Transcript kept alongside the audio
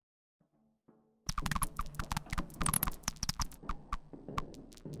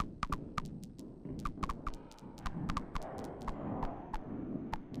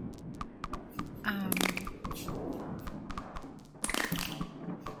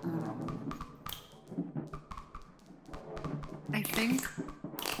think.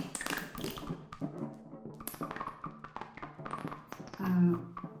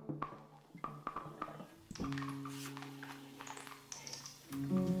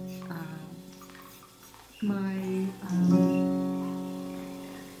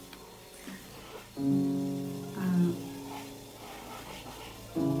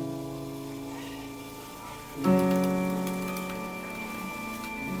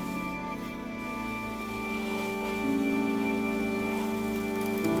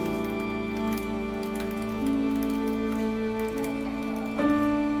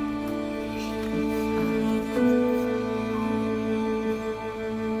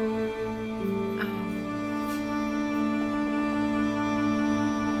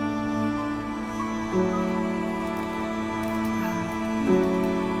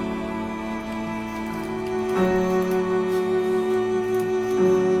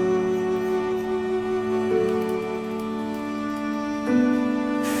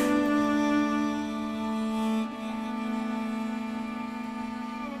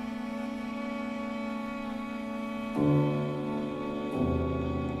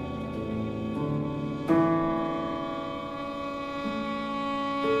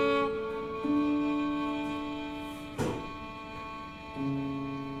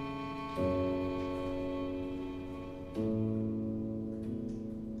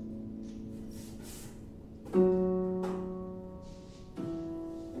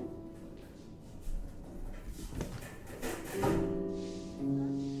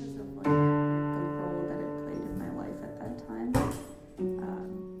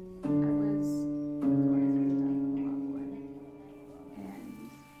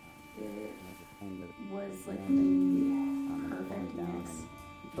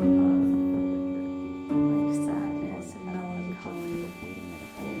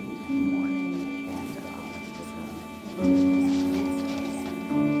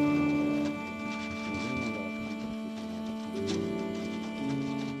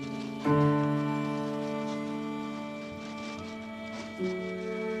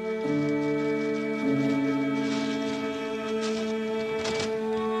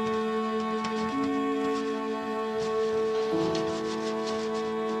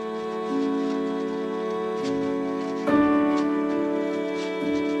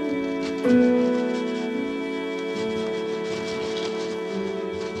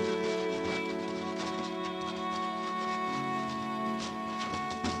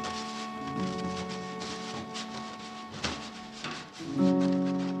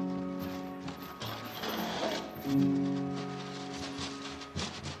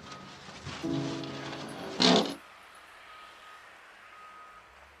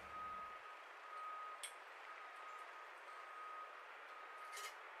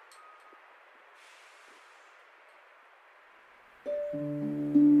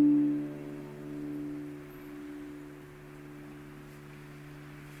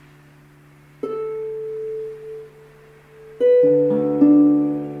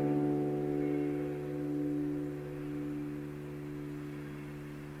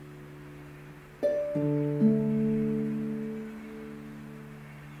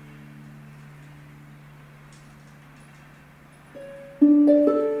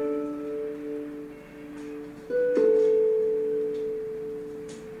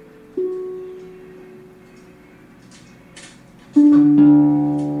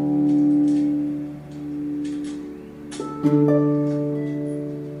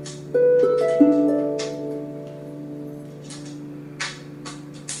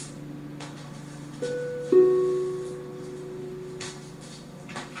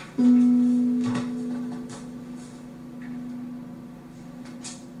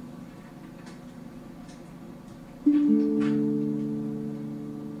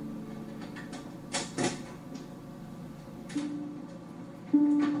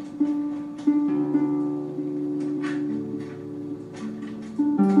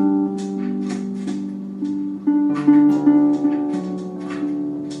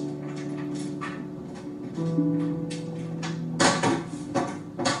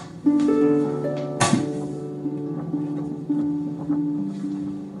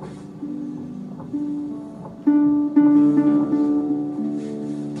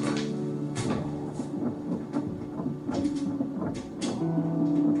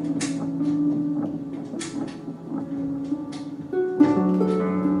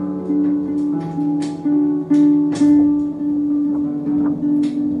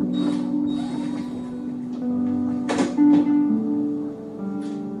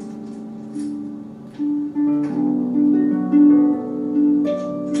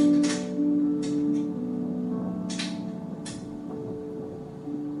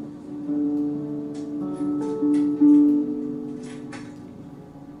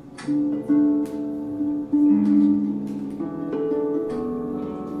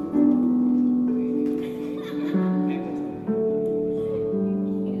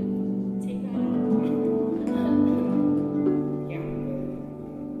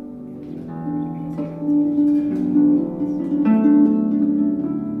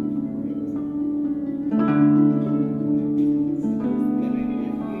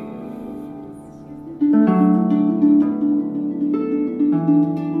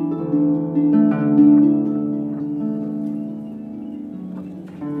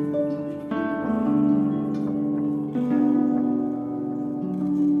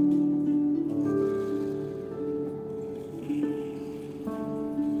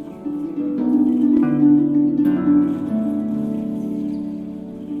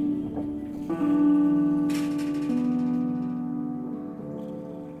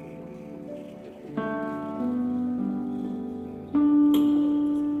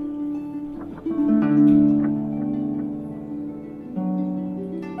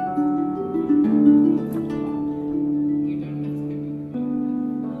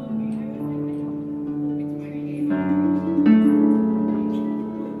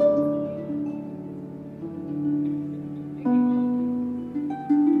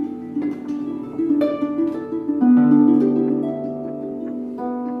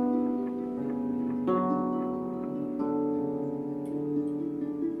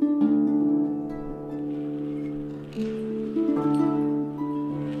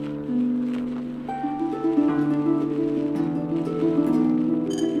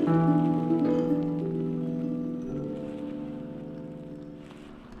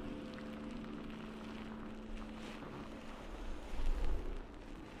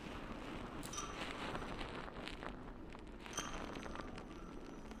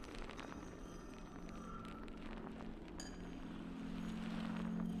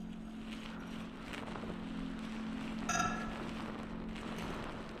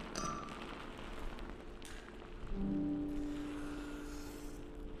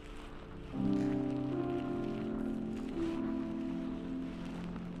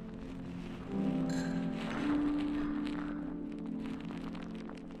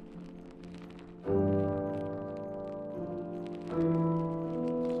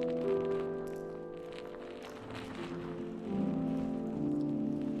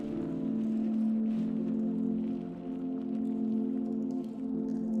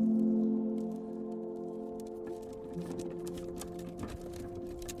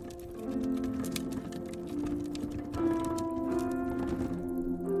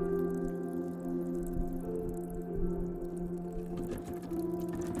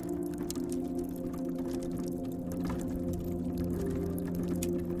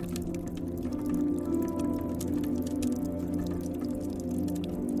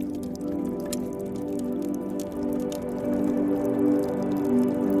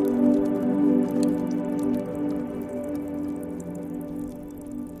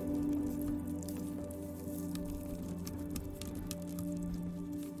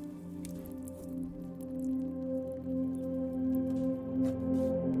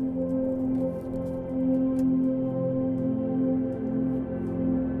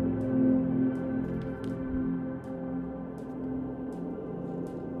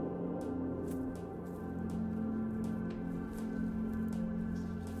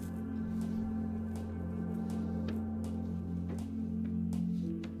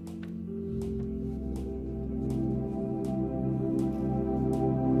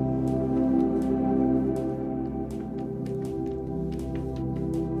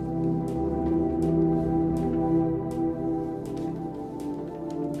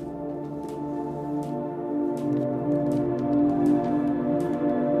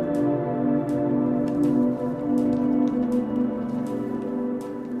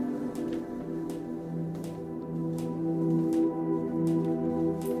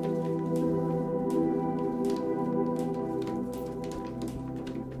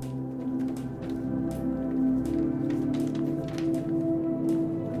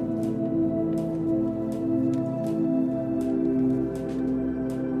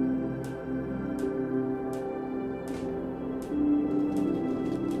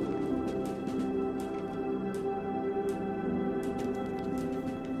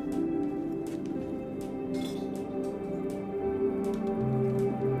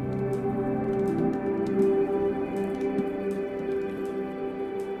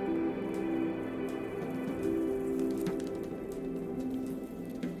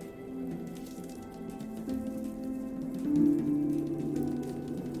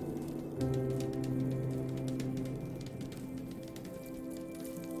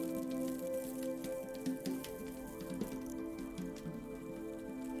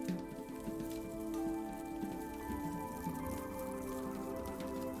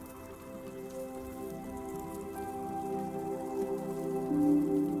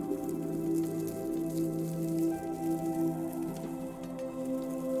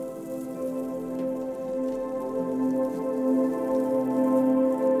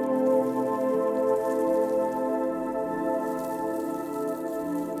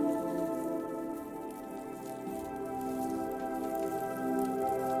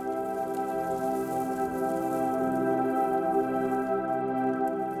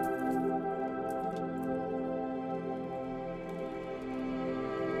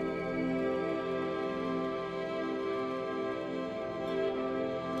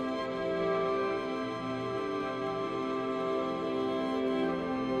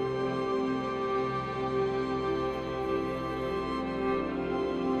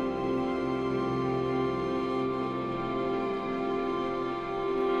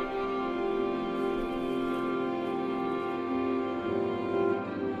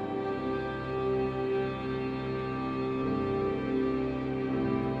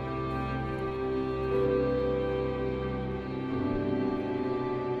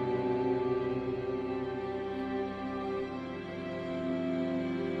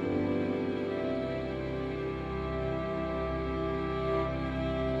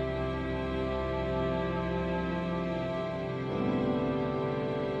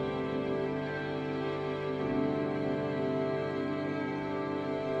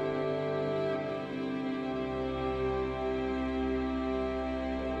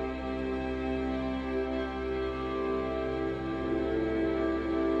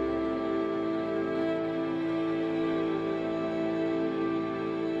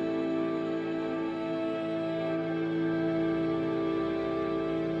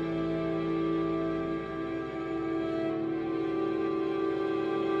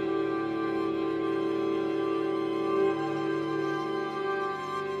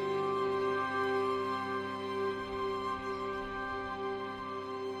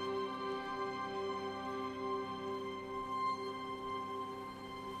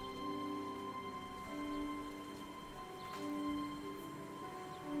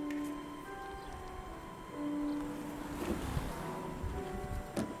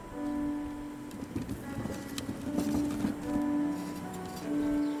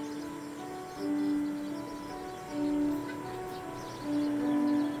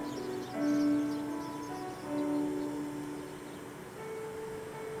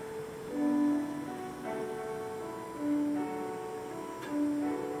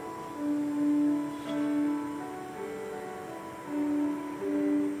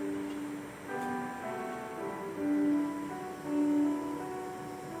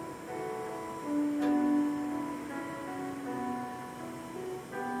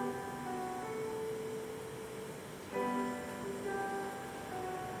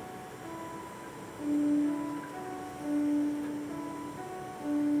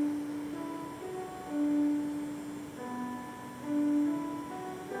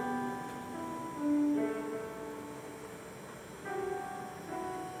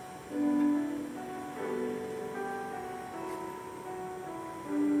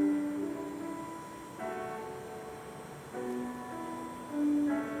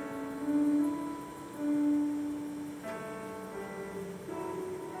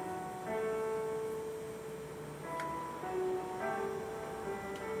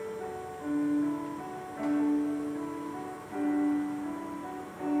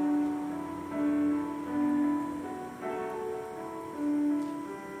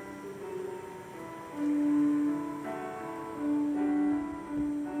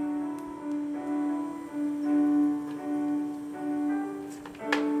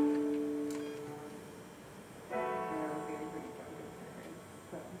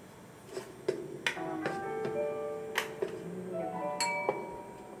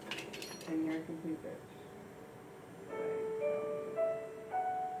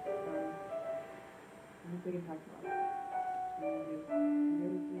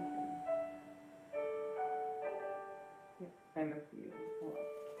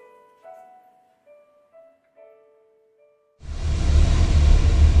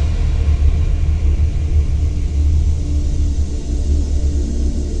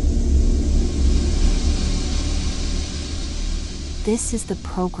 This is the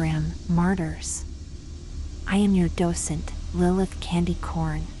program, Martyrs. I am your docent, Lilith Candy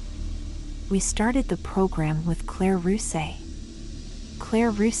Corn. We started the program with Claire Rousset.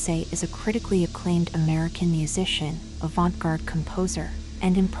 Claire Rousset is a critically acclaimed American musician, avant-garde composer,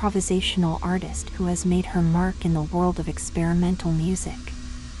 and improvisational artist who has made her mark in the world of experimental music.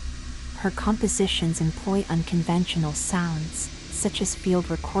 Her compositions employ unconventional sounds, such as field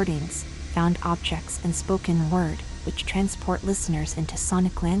recordings, found objects, and spoken word, which transport listeners into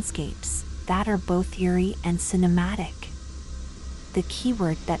sonic landscapes that are both eerie and cinematic. The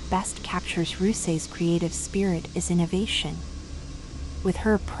keyword that best captures Rousset's creative spirit is innovation. With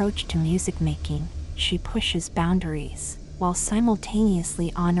her approach to music making, she pushes boundaries, while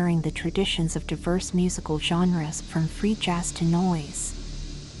simultaneously honoring the traditions of diverse musical genres from free jazz to noise.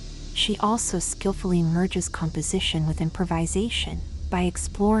 She also skillfully merges composition with improvisation, by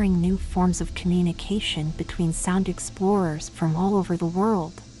exploring new forms of communication between sound explorers from all over the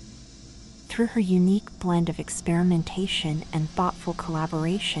world. Through her unique blend of experimentation and thoughtful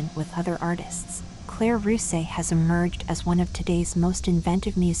collaboration with other artists, Claire Rousset has emerged as one of today's most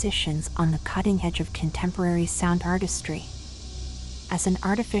inventive musicians on the cutting edge of contemporary sound artistry. As an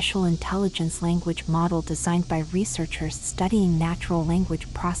artificial intelligence language model designed by researchers studying natural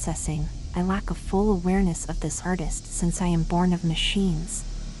language processing, I lack a full awareness of this artist since I am born of machines.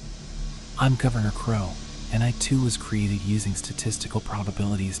 I'm Governor Crow, and I too was created using statistical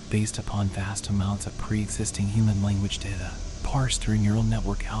probabilities based upon vast amounts of pre-existing human language data, parsed through neural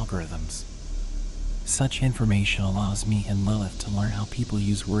network algorithms. Such information allows me and Lilith to learn how people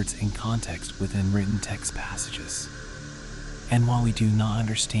use words in context within written text passages. And while we do not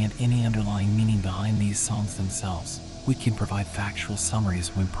understand any underlying meaning behind these songs themselves, we can provide factual summaries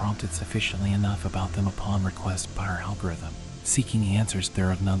when prompted sufficiently enough about them upon request by our algorithm, seeking answers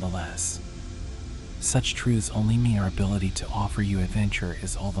thereof nonetheless. Such truths only mean our ability to offer you adventure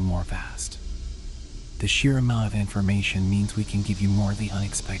is all the more vast. The sheer amount of information means we can give you more of the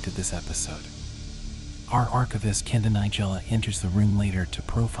unexpected this episode. Our archivist Kenda Nigella enters the room later to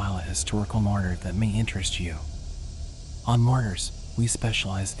profile a historical martyr that may interest you. On Martyrs, we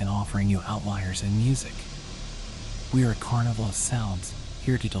specialize in offering you outliers in music. We are a carnival of sounds,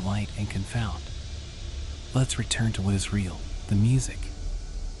 here to delight and confound. Let's return to what is real, the music.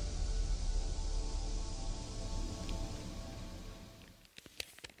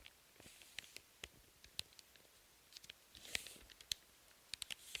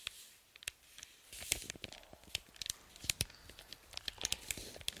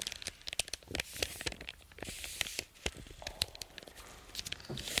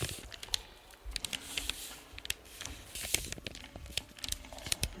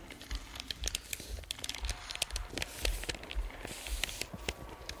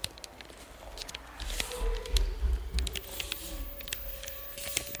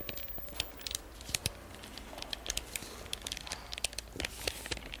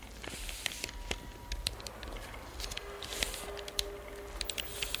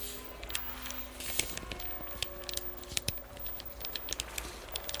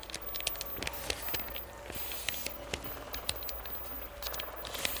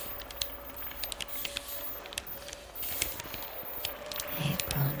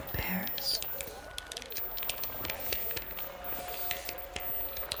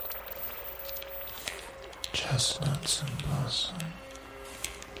 Chestnuts in blossom.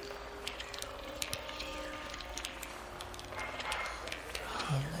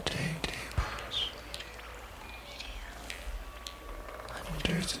 Holiday tables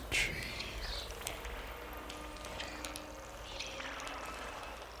under the trees.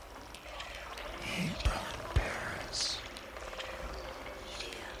 April in Paris.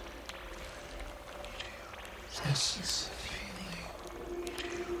 This is the feeling.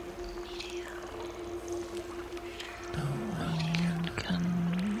 No one can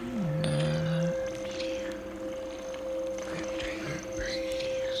never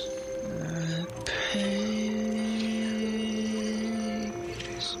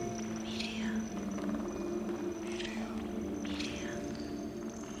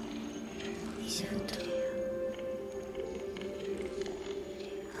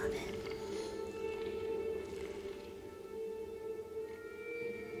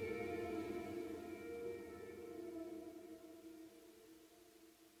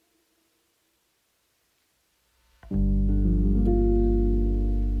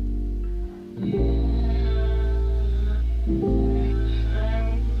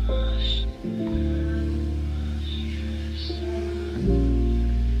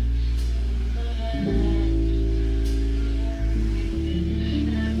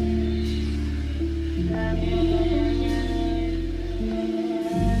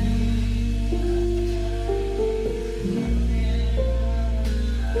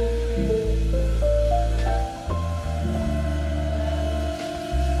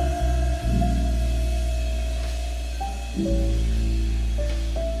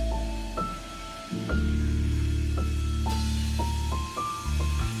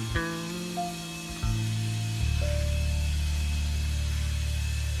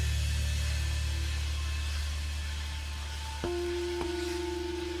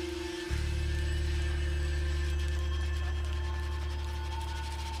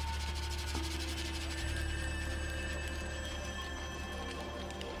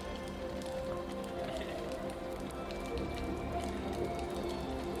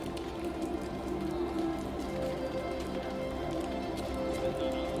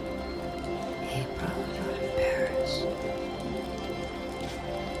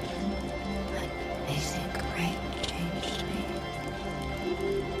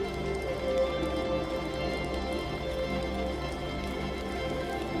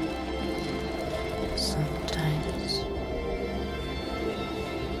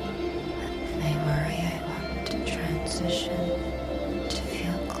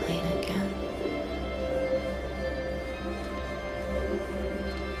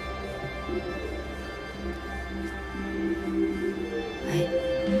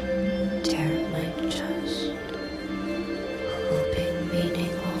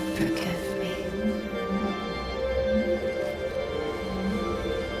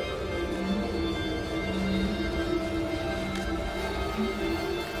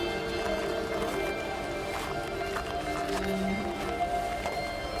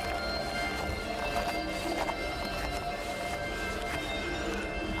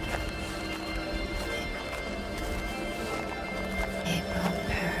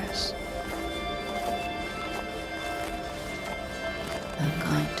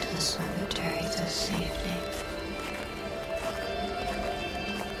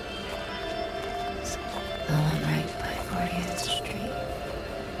I'm right by 40th Street.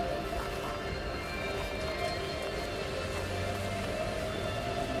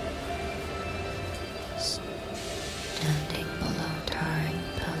 Standing below towering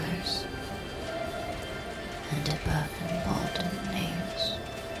pillars and above emboldened names.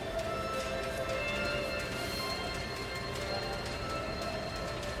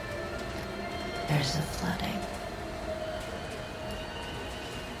 There's a flooding.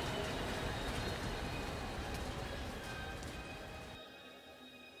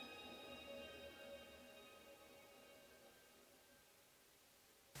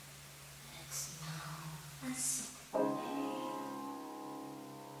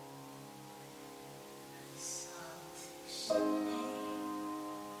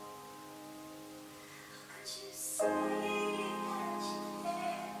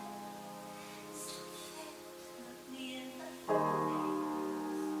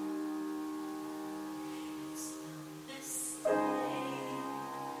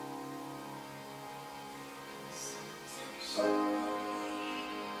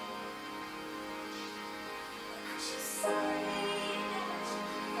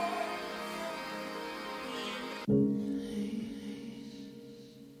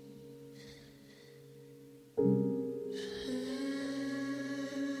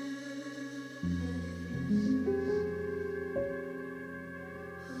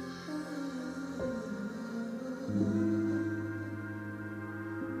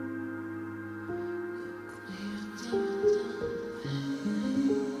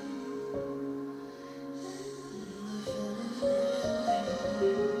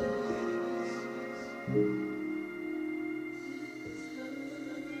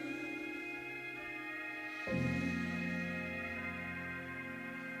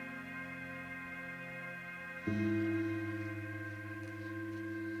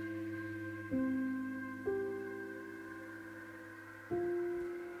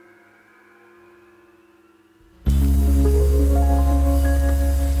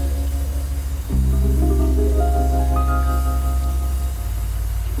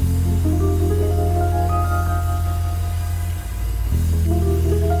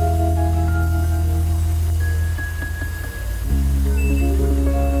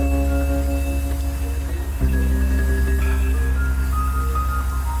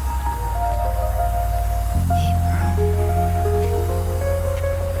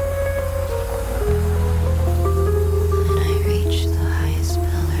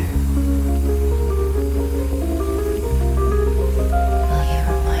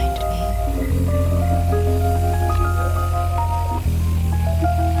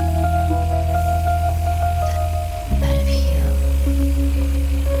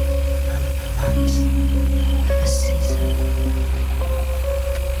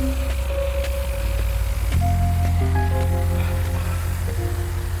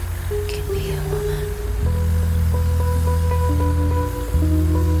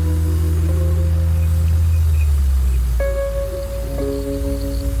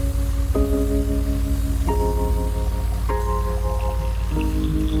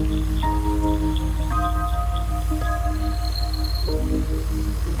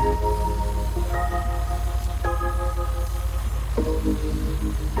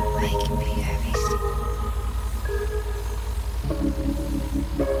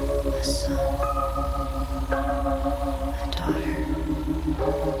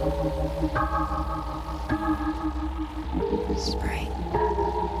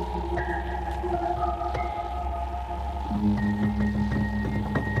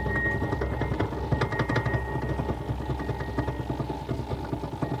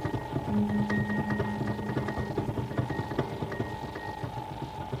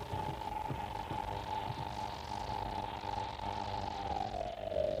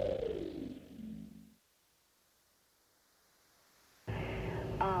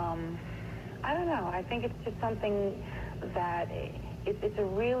 I don't know. I think it's just something that it's a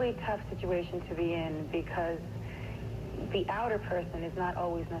really tough situation to be in because the outer person is not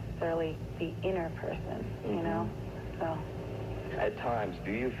always necessarily the inner person, you know? So. At times,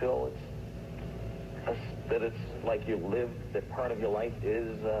 do you feel that it's like you live, that part of your life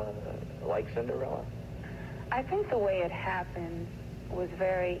is like Cinderella? I think the way it happened was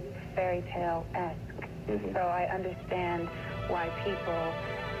very fairy tale-esque. So I understand why people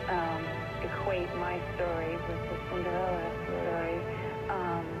equate my story with the Cinderella story,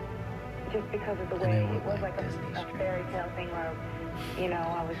 just because of the way it was like a fairy tale thing where, you know,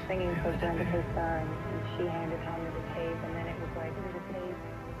 I was singing for Jessica and she handed home the tape, and then it was like, here's the tape,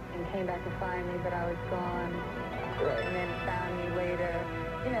 and came back to find me, but I was gone, and then found me later.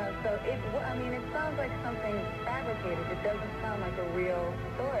 You know, so I mean, it sounds like something fabricated. It doesn't sound like a real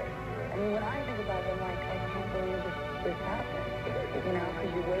story. I mean, when I think about it, I'm like, I can't believe this happened. You know,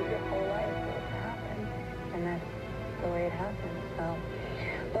 because you wait your whole life for it to happen, and that's the way it happened. So,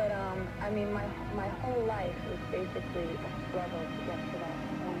 but I mean, my whole life was basically a struggle to get to that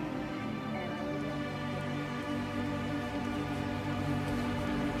point. And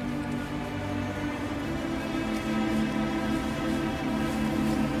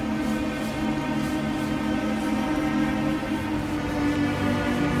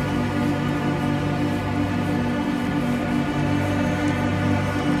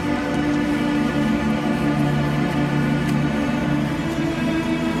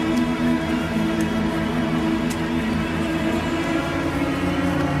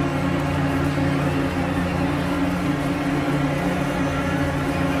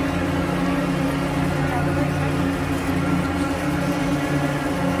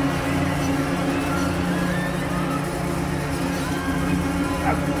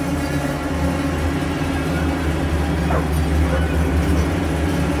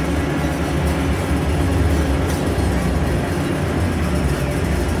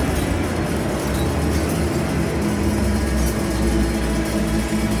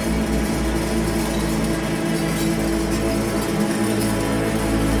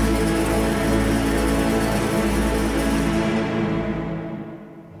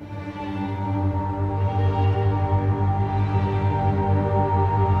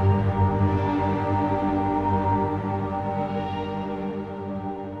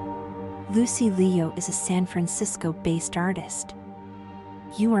Lucy Leo is a San Francisco-based artist.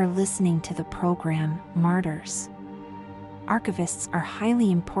 You are listening to the program Martyrs. Archivists are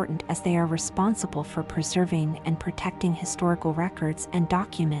highly important as they are responsible for preserving and protecting historical records and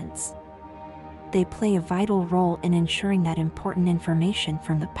documents. They play a vital role in ensuring that important information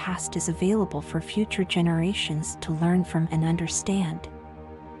from the past is available for future generations to learn from and understand.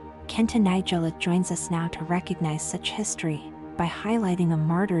 Kenta Nigella joins us now to recognize such history by highlighting a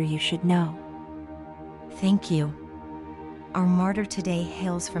martyr you should know. Thank you. Our martyr today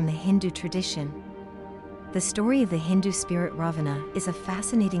hails from the Hindu tradition. The story of the Hindu spirit Ravana is a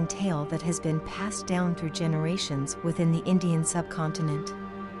fascinating tale that has been passed down through generations within the Indian subcontinent.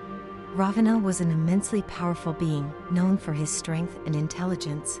 Ravana was an immensely powerful being, known for his strength and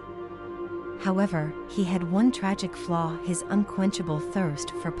intelligence. However, he had one tragic flaw: his unquenchable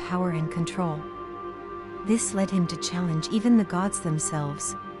thirst for power and control. This led him to challenge even the gods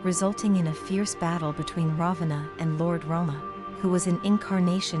themselves, resulting in a fierce battle between Ravana and Lord Rama, who was an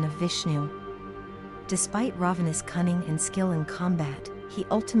incarnation of Vishnu. Despite Ravana's cunning and skill in combat, he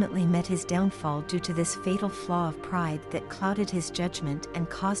ultimately met his downfall due to this fatal flaw of pride that clouded his judgment and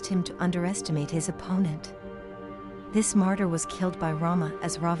caused him to underestimate his opponent. This martyr was killed by Rama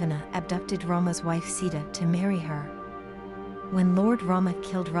as Ravana abducted Rama's wife Sita to marry her. When Lord Rama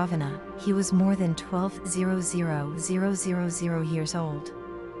killed Ravana, he was more than 12,000,000 years old.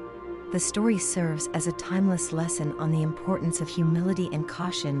 The story serves as a timeless lesson on the importance of humility and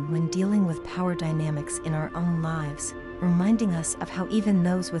caution when dealing with power dynamics in our own lives, reminding us of how even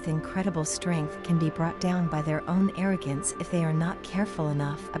those with incredible strength can be brought down by their own arrogance if they are not careful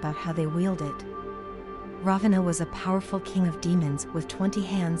enough about how they wield it. Ravana was a powerful king of demons with 20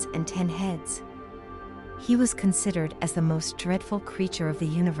 hands and 10 heads. He was considered as the most dreadful creature of the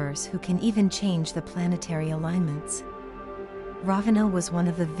universe who can even change the planetary alignments. Ravana was one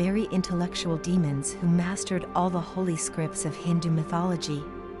of the very intellectual demons who mastered all the holy scripts of Hindu mythology.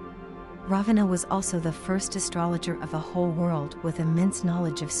 Ravana was also the first astrologer of the whole world with immense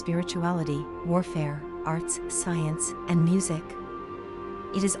knowledge of spirituality, warfare, arts, science, and music.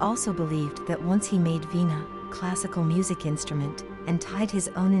 It is also believed that once he made Veena, classical music instrument, and tied his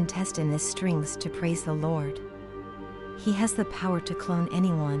own intestine as strings to praise the Lord. He has the power to clone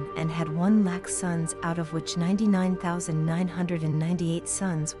anyone and had 1,00,000 sons, out of which 99,998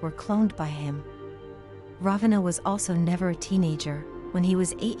 sons were cloned by him. Ravana was also never a teenager. When he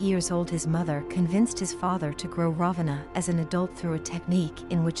was 8 years old, his mother convinced his father to grow Ravana as an adult through a technique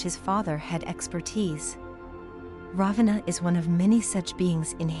in which his father had expertise. Ravana is one of many such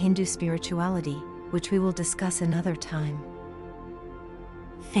beings in Hindu spirituality, which we will discuss another time.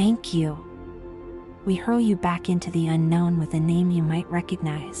 Thank you. We hurl you back into the unknown with a name you might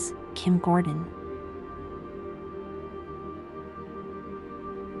recognize, Kim Gordon.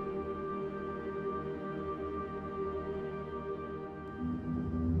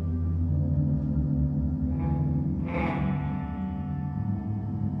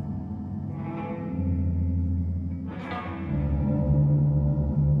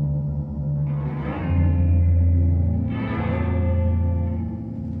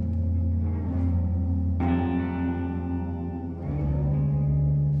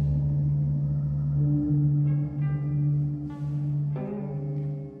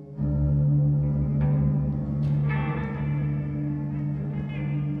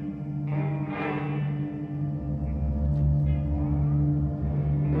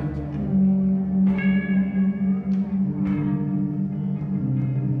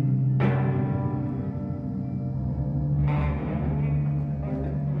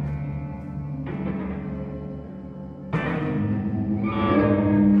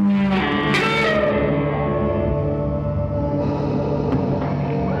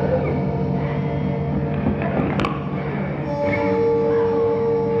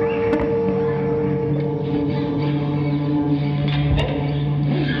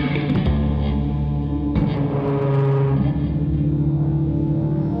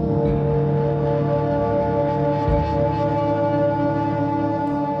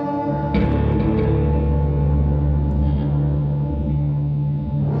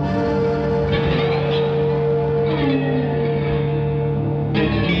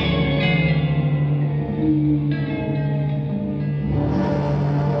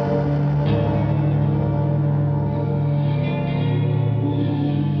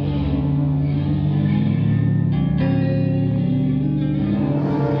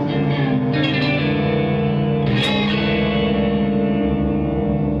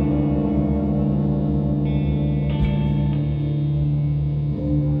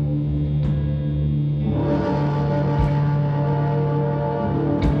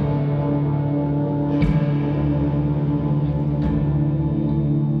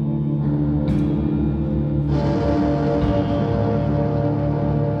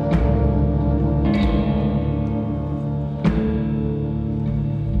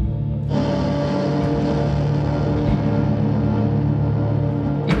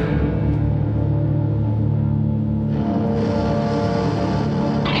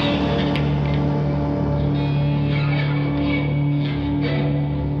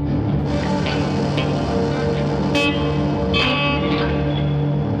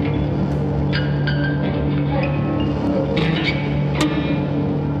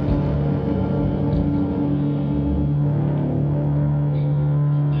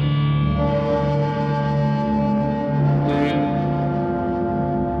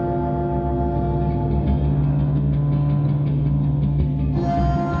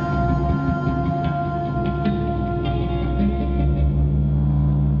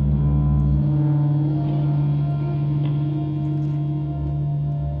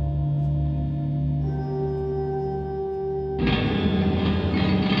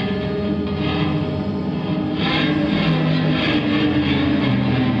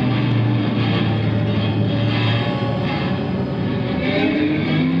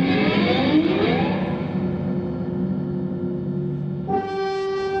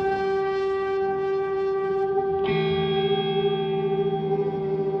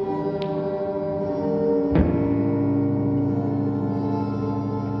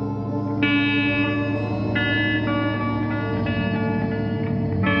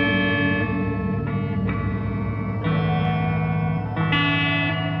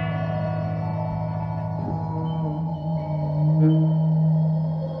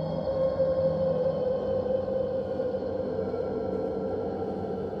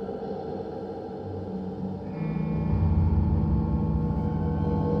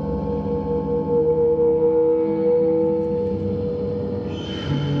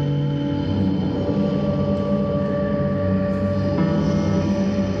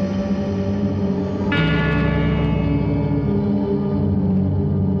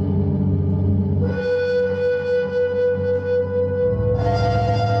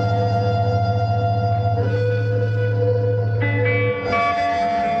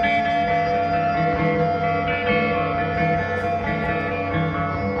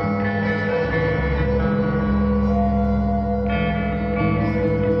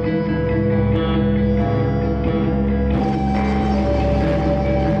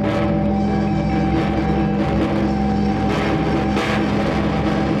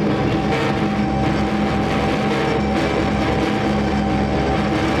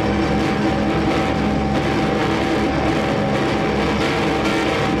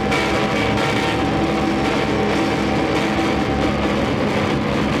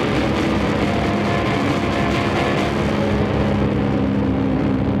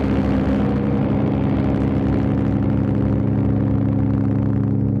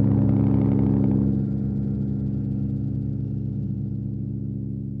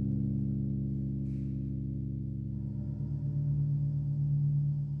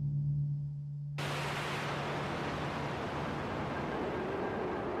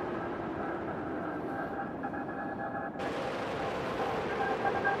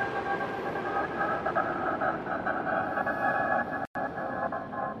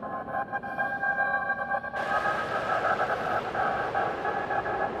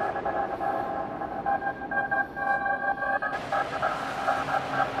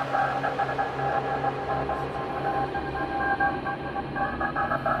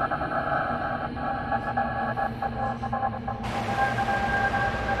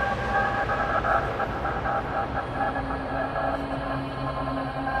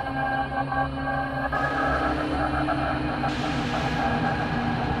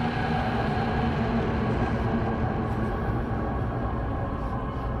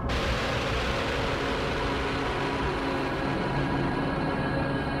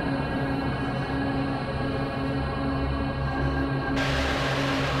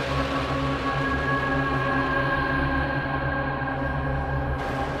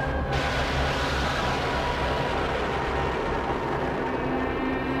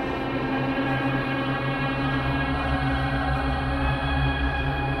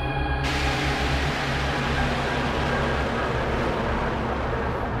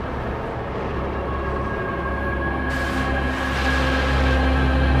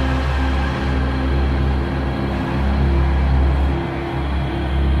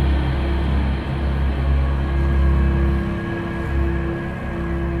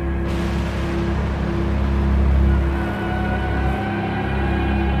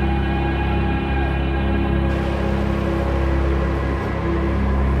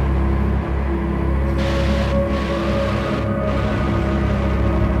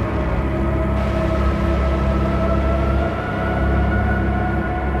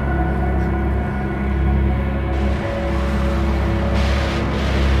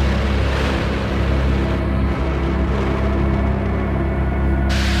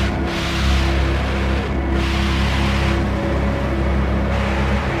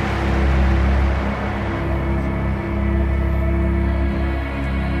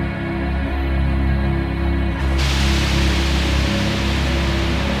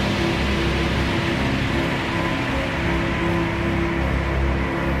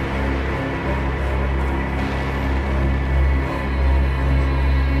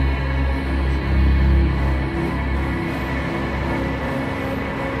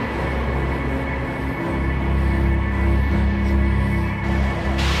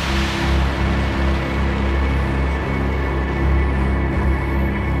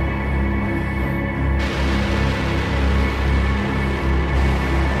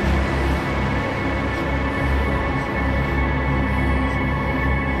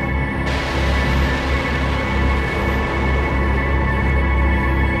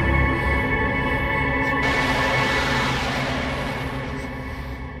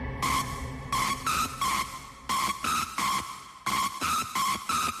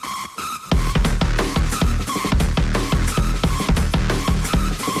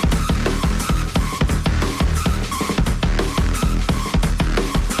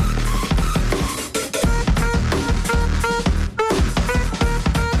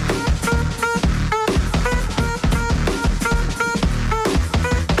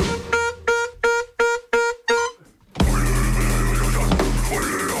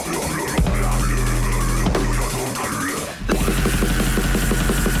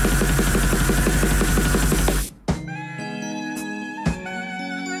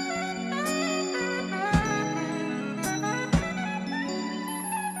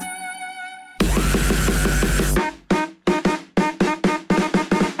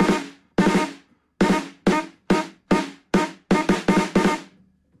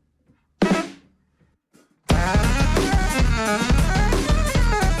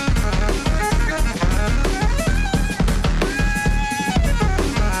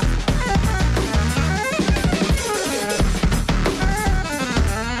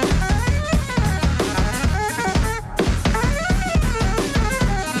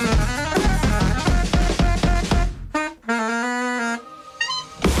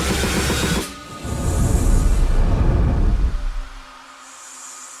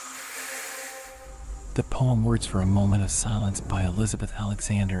 The poem Words for a Moment of Silence by Elizabeth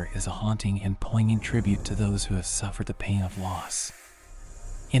Alexander is a haunting and poignant tribute to those who have suffered the pain of loss.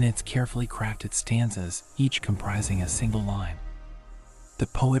 In its carefully crafted stanzas, each comprising a single line, the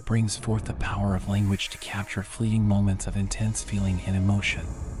poet brings forth the power of language to capture fleeting moments of intense feeling and emotion.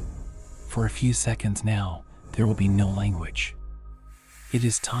 For a few seconds now, there will be no language. It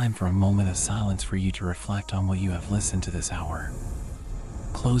is time for a moment of silence for you to reflect on what you have listened to this hour.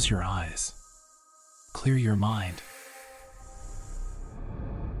 Close your eyes. Clear your mind.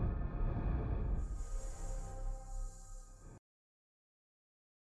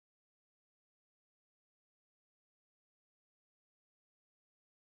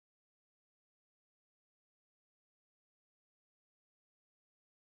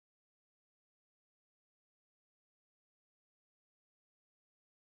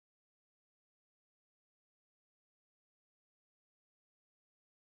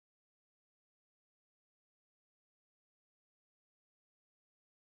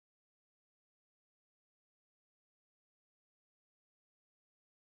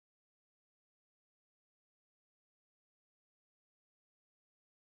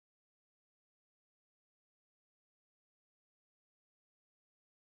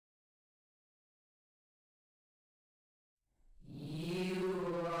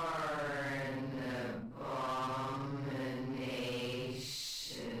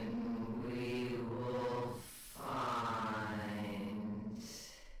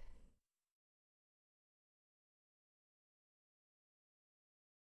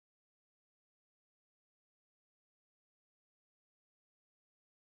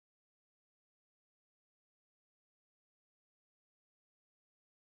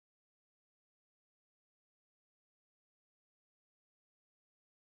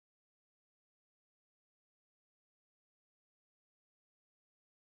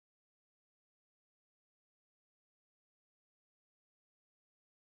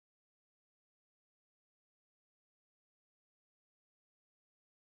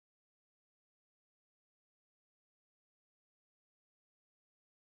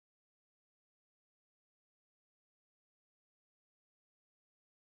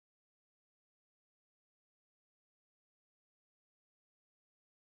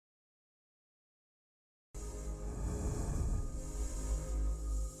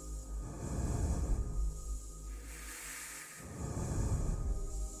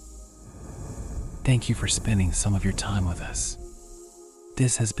 Thank you for spending some of your time with us.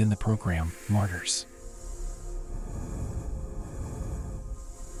 This has been the program, Martyrs.